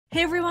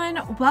Hey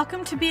everyone,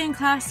 welcome to Being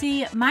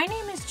Classy. My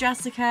name is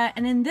Jessica,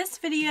 and in this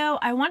video,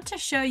 I want to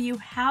show you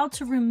how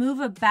to remove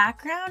a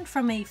background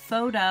from a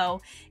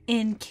photo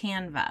in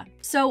Canva.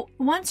 So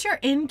once you're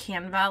in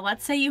Canva,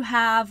 let's say you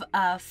have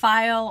a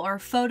file or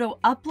photo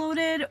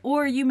uploaded,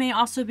 or you may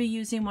also be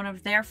using one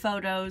of their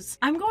photos.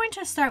 I'm going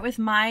to start with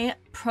my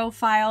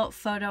profile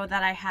photo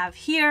that I have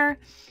here,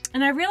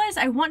 and I realize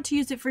I want to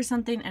use it for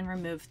something and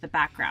remove the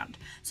background.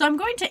 So I'm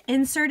going to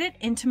insert it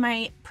into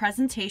my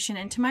presentation,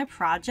 into my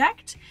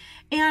project.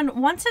 And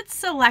once it's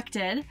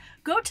selected,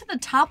 go to the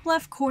top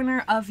left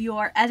corner of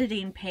your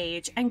editing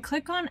page and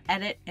click on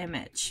Edit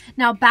Image.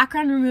 Now,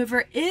 Background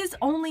Remover is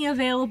only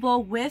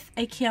available with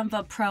a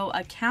Canva Pro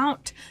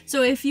account.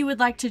 So if you would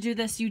like to do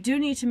this, you do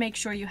need to make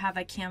sure you have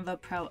a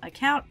Canva Pro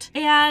account.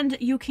 And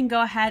you can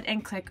go ahead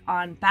and click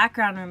on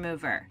Background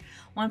Remover.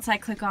 Once I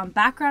click on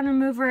Background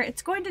Remover,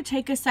 it's going to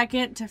take a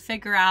second to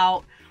figure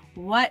out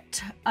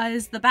what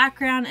is the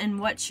background and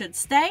what should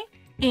stay.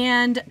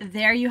 And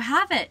there you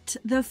have it.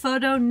 The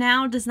photo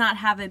now does not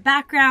have a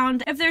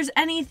background. If there's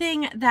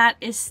anything that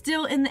is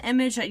still in the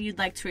image that you'd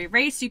like to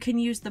erase, you can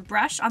use the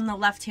brush on the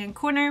left-hand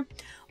corner.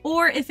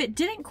 Or if it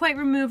didn't quite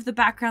remove the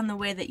background the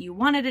way that you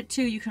wanted it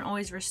to, you can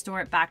always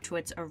restore it back to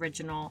its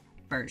original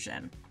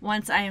version.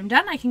 Once I am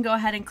done, I can go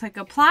ahead and click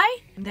Apply.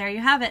 And there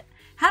you have it.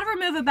 How to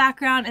remove a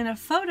background in a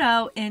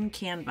photo in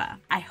Canva.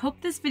 I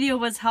hope this video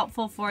was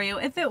helpful for you.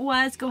 If it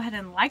was, go ahead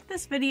and like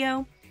this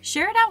video.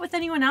 Share it out with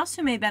anyone else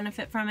who may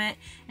benefit from it,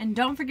 and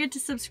don't forget to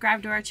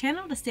subscribe to our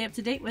channel to stay up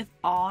to date with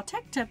all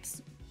tech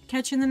tips.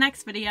 Catch you in the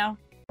next video.